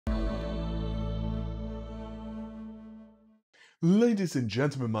Ladies and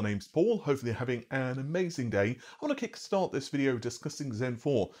gentlemen, my name's Paul. Hopefully you're having an amazing day. I want to kickstart this video discussing Zen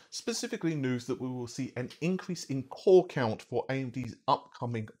 4, specifically news that we will see an increase in core count for AMD's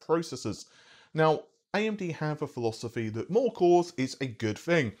upcoming processors. Now, AMD have a philosophy that more cores is a good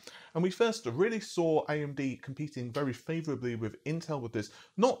thing. And we first really saw AMD competing very favorably with Intel with this,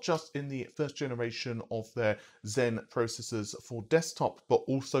 not just in the first generation of their Zen processors for desktop, but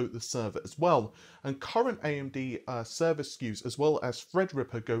also the server as well. And current AMD server SKUs as well as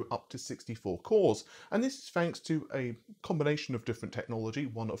Threadripper go up to 64 cores. And this is thanks to a combination of different technology.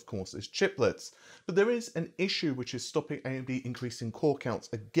 One, of course, is chiplets. But there is an issue which is stopping AMD increasing core counts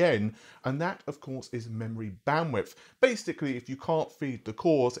again, and that, of course, is memory bandwidth. Basically, if you can't feed the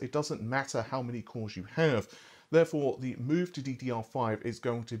cores, it doesn't matter how many cores you have. Therefore, the move to DDR5 is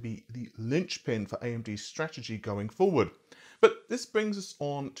going to be the linchpin for AMD's strategy going forward. But this brings us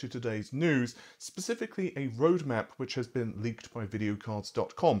on to today's news, specifically a roadmap which has been leaked by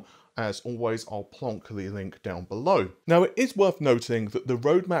videocards.com. As always, I'll plonk the link down below. Now, it is worth noting that the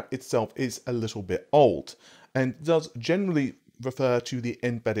roadmap itself is a little bit old and does generally refer to the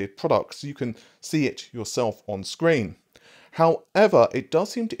embedded products. You can see it yourself on screen. However, it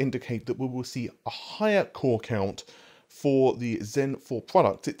does seem to indicate that we will see a higher core count for the Zen 4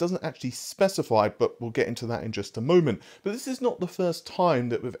 products. It doesn't actually specify, but we'll get into that in just a moment. But this is not the first time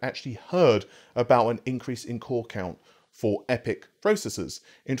that we've actually heard about an increase in core count for EPYC processors.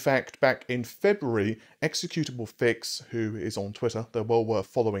 In fact, back in February, Executable Fix, who is on Twitter, they're well worth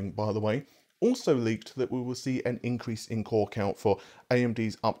following by the way, also leaked that we will see an increase in core count for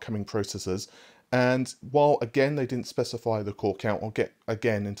AMD's upcoming processors. And while again they didn't specify the core count, I'll get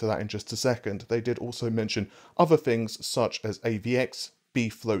again into that in just a second, they did also mention other things such as AVX,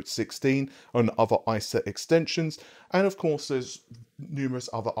 bfloat 16 and other ISA extensions, and of course there's numerous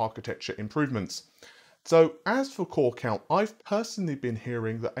other architecture improvements. So as for core count, I've personally been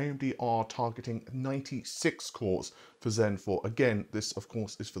hearing that AMD are targeting 96 cores for Zen 4. Again, this of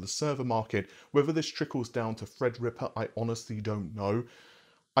course is for the server market. Whether this trickles down to Threadripper, I honestly don't know.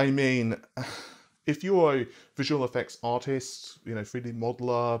 I mean, if you're a visual effects artist, 3D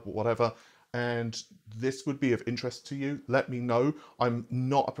modeler, whatever, and this would be of interest to you, let me know. I'm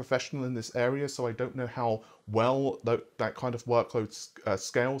not a professional in this area, so I don't know how well that kind of workload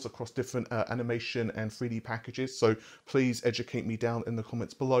scales across different animation and 3D packages, so please educate me down in the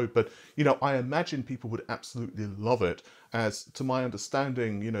comments below. But, I imagine people would absolutely love it, as to my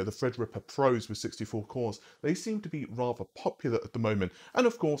understanding, the Threadripper Pros with 64 cores, they seem to be rather popular at the moment. And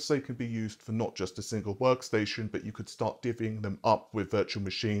of course, they can be used for not just a single workstation, but you could start divvying them up with virtual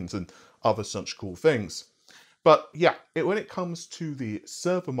machines and other such cool things. But yeah, when it comes to the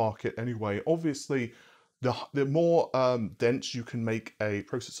server market anyway, obviously the more dense you can make a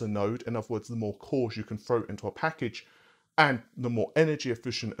processor node, in other words, the more cores you can throw into a package, and the more energy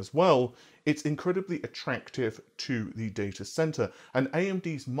efficient as well, it's incredibly attractive to the data center. And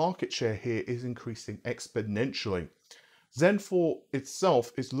AMD's market share here is increasing exponentially. Zen 4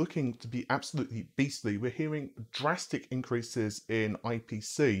 itself is looking to be absolutely beastly. We're hearing drastic increases in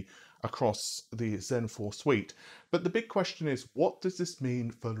IPC across the Zen 4 suite. But the big question is, what does this mean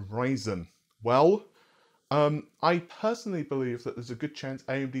for Ryzen? Well, I personally believe that there's a good chance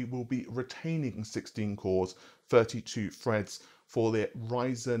AMD will be retaining 16 cores, 32 threads for their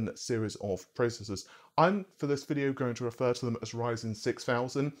Ryzen series of processors. I'm, for this video, going to refer to them as Ryzen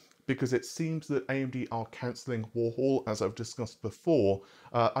 6000 because it seems that AMD are cancelling Warhol, as I've discussed before.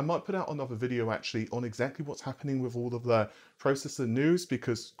 I might put out another video actually on exactly what's happening with all of their processor news,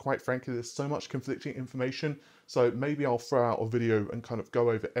 because quite frankly there's so much conflicting information, so maybe I'll throw out a video and kind of go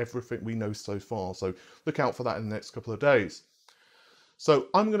over everything we know so far, so look out for that in the next couple of days. So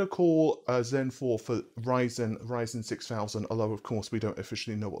I'm going to call Zen 4 for Ryzen 6000, although of course we don't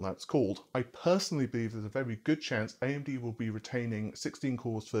officially know what that's called. I personally believe there's a very good chance AMD will be retaining 16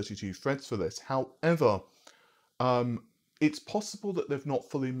 cores, 32 threads for this. However, it's possible that they've not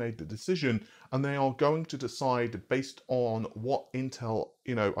fully made the decision and they are going to decide based on what Intel,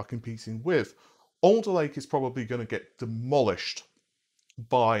 are competing with. Alder Lake is probably going to get demolished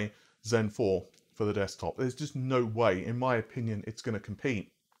by Zen 4 for the desktop. There's just no way, in my opinion, it's going to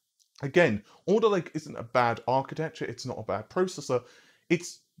compete. Again, Alder Lake isn't a bad architecture, it's not a bad processor,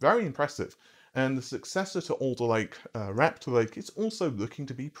 it's very impressive. And the successor to Alder Lake, Raptor Lake, is also looking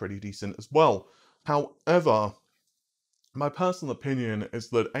to be pretty decent as well. However, my personal opinion is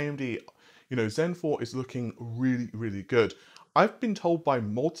that AMD, Zen 4 is looking really, really good. I've been told by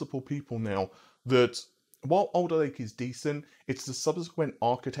multiple people now that while Alder Lake is decent, it's the subsequent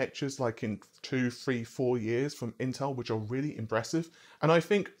architectures like in 2, 3, 4 years from Intel which are really impressive. And I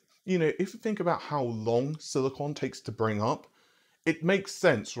think, if you think about how long silicon takes to bring up, it makes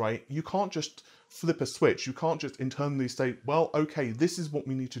sense, right? You can't just flip a switch. You can't just internally say, well, okay, this is what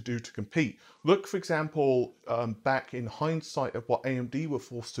we need to do to compete. Look, for example, back in hindsight of what AMD were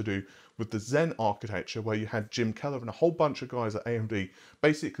forced to do with the Zen architecture, where you had Jim Keller and a whole bunch of guys at AMD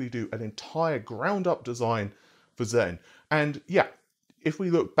basically do an entire ground up design for Zen. And yeah, if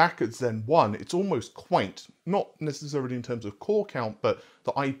we look back at Zen 1, it's almost quaint, not necessarily in terms of core count, but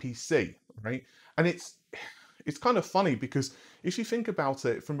the IPC, right? And it's kind of funny because if you think about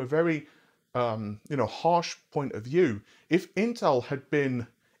it from a very harsh point of view, if Intel had been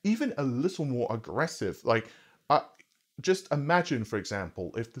even a little more aggressive, like uh, just imagine, for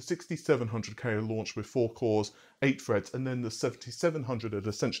example, if the 6700K had launched with 4 cores, 8 threads, and then the 7700 had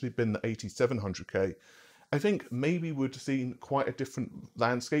essentially been the 8700K, I think maybe we'd have seen quite a different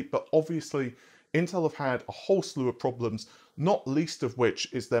landscape, but obviously Intel have had a whole slew of problems, not least of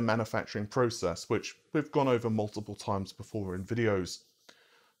which is their manufacturing process, which we've gone over multiple times before in videos.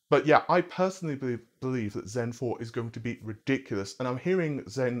 But yeah, I personally believe that Zen 4 is going to be ridiculous, and I'm hearing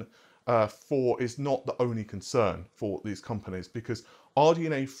Zen 4 is not the only concern for these companies, because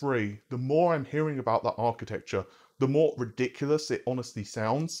RDNA 3, the more I'm hearing about that architecture, the more ridiculous it honestly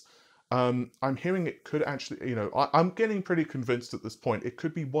sounds. I'm hearing it could actually, I'm getting pretty convinced at this point, it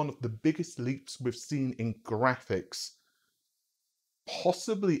could be one of the biggest leaps we've seen in graphics,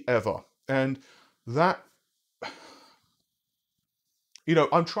 possibly ever. And that,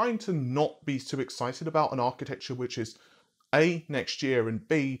 I'm trying to not be too excited about an architecture which is A, next year, and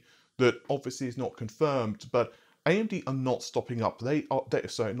B, that obviously is not confirmed, but AMD are not stopping up.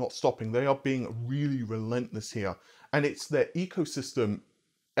 Not stopping. They are being really relentless here. And it's their ecosystem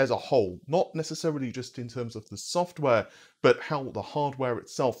as a whole, not necessarily just in terms of the software, but how the hardware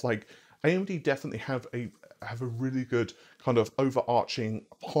itself, like AMD definitely have a really good kind of overarching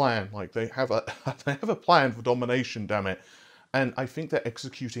plan. Like they have a they have a plan for domination, damn it. And I think they're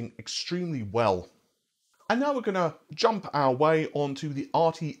executing extremely well. And now we're going to jump our way onto the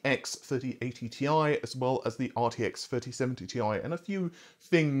RTX 3080 Ti as well as the RTX 3070 Ti and a few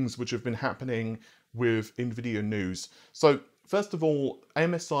things which have been happening with Nvidia news. So first of all,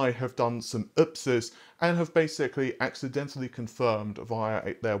 MSI have done some oopses and have basically accidentally confirmed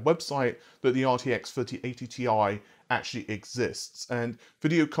via their website that the RTX 3080 Ti actually exists. And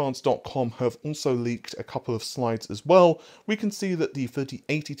videocards.com have also leaked a couple of slides as well. We can see that the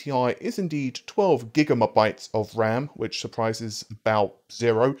 3080 Ti is indeed 12 gigabytes of RAM, which surprises about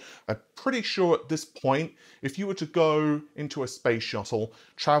zero. I'm pretty sure at this point, if you were to go into a space shuttle,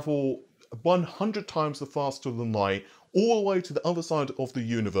 travel 100 times the faster than light, all the way to the other side of the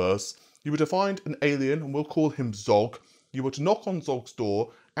universe, you were to find an alien, and we'll call him Zog. You were to knock on Zog's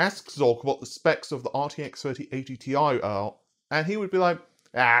door, ask Zog what the specs of the RTX 3080 Ti are, and he would be like,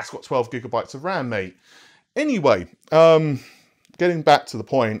 it's got 12 gigabytes of RAM, mate. Anyway, getting back to the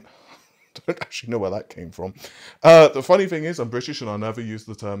point, I don't actually know where that came from. The funny thing is, I'm British and I never use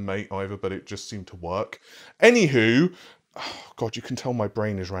the term mate either, but it just seemed to work. Anywho, oh God, you can tell my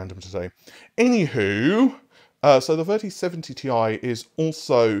brain is random today. Anywho, so the 3070 Ti is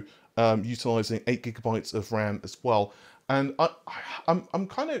also utilizing 8 gigabytes of RAM as well. And I'm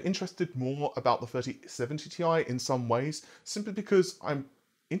kind of interested more about the 3070 Ti in some ways, simply because I'm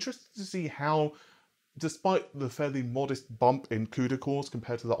interested to see how, despite the fairly modest bump in CUDA cores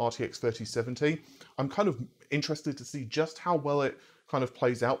compared to the RTX 3070, I'm kind of interested to see just how well it kind of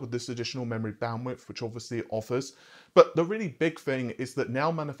plays out with this additional memory bandwidth, which obviously it offers. But the really big thing is that now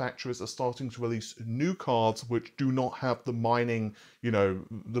manufacturers are starting to release new cards which do not have the mining,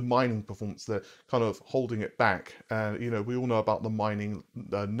 the mining performance. They're kind of holding it back. We all know about the mining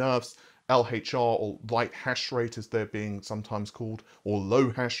nerfs, LHR, or light hash rate as they're being sometimes called, or low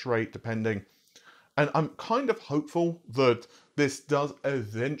hash rate, depending. And I'm kind of hopeful that this does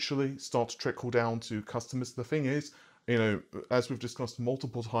eventually start to trickle down to customers. The thing is, as we've discussed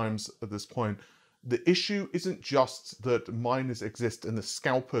multiple times at this point, the issue isn't just that miners exist and the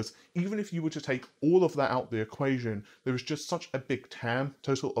scalpers. Even if you were to take all of that out of the equation, there is just such a big TAM,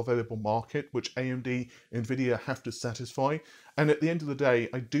 total available market, which AMD, Nvidia have to satisfy. And at the end of the day,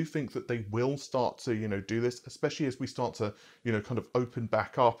 I do think that they will start to, do this, especially as we start to, kind of open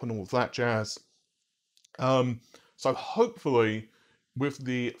back up and all of that jazz. So hopefully with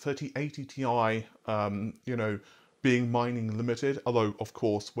the 3080 Ti, being mining limited, although of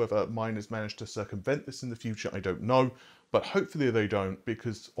course whether miners manage to circumvent this in the future, I don't know, but hopefully they don't,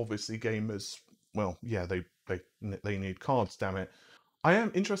 because obviously gamers, well, yeah, they need cards, damn it. I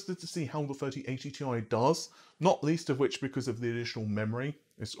am interested to see how the 3080 Ti does, not least of which because of the additional memory.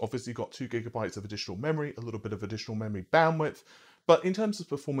 It's obviously got 2 gigabytes of additional memory, a little bit of additional memory bandwidth, But in terms of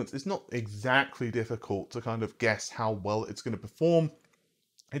performance, it's not exactly difficult to kind of guess how well it's going to perform.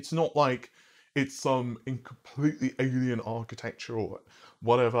 It's not like it's some completely alien architecture or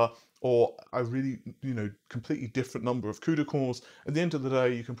whatever, or a really, completely different number of CUDA cores. At the end of the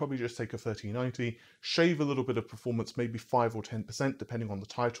day, you can probably just take a 3090, shave a little bit of performance, maybe 5 or 10%, depending on the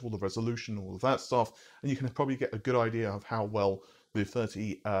title, the resolution, all of that stuff, and you can probably get a good idea of how well the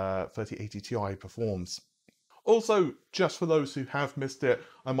 3080 Ti performs. Also, just for those who have missed it,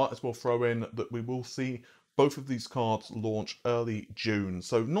 I might as well throw in that we will see both of these cards launch early June,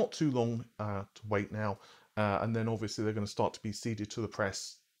 so not too long to wait now. And then obviously they're going to start to be seeded to the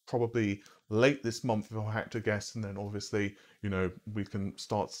press probably late this month, if I had to guess. And then obviously, we can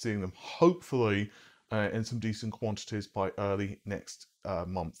start seeing them hopefully in some decent quantities by early next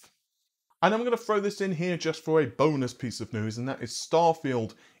month. And I'm going to throw this in here just for a bonus piece of news, and that is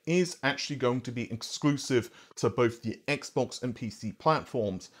Starfield is actually going to be exclusive to both the Xbox and PC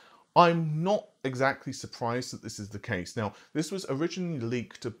platforms. I'm not exactly surprised that this is the case. Now, this was originally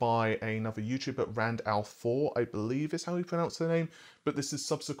leaked by another YouTuber, Randall4, I believe is how you pronounce their name, but this has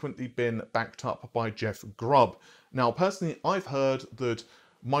subsequently been backed up by Jeff Grubb. Now, personally, I've heard that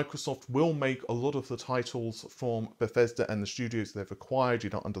Microsoft will make a lot of the titles from Bethesda and the studios they've acquired,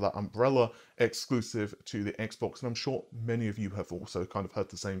 under that umbrella, exclusive to the Xbox, and I'm sure many of you have also kind of heard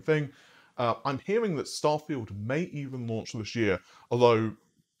the same thing. I'm hearing that Starfield may even launch this year, although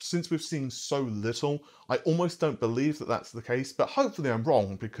since we've seen so little, I almost don't believe that that's the case, but hopefully I'm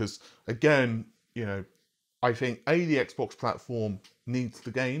wrong, because again, I think A, the Xbox platform needs the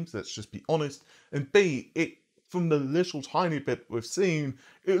games, let's just be honest, and B, from the little tiny bit we've seen,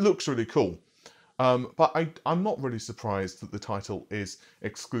 it looks really cool. But I'm not really surprised that the title is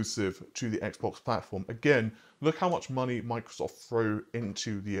exclusive to the Xbox platform. Again, look how much money Microsoft threw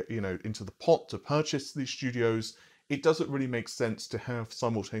into the pot to purchase these studios. It doesn't really make sense to have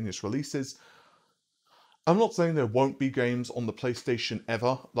simultaneous releases. I'm not saying there won't be games on the PlayStation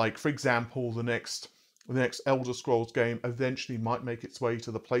ever. Like, for example, the next Elder Scrolls game eventually might make its way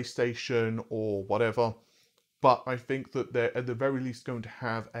to the PlayStation or whatever. But I think that they're at the very least going to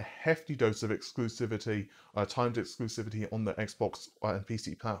have a hefty dose of exclusivity, timed exclusivity on the Xbox and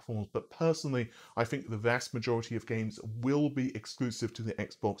PC platforms. But personally, I think the vast majority of games will be exclusive to the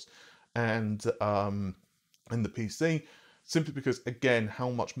Xbox and the PC, simply because, again, how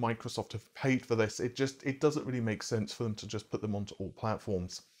much Microsoft have paid for this, it doesn't really make sense for them to just put them onto all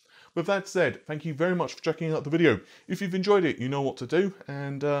platforms. With that said, thank you very much for checking out the video. If you've enjoyed it, you know what to do,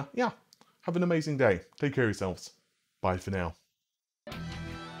 and yeah. Have an amazing day. Take care of yourselves. Bye for now.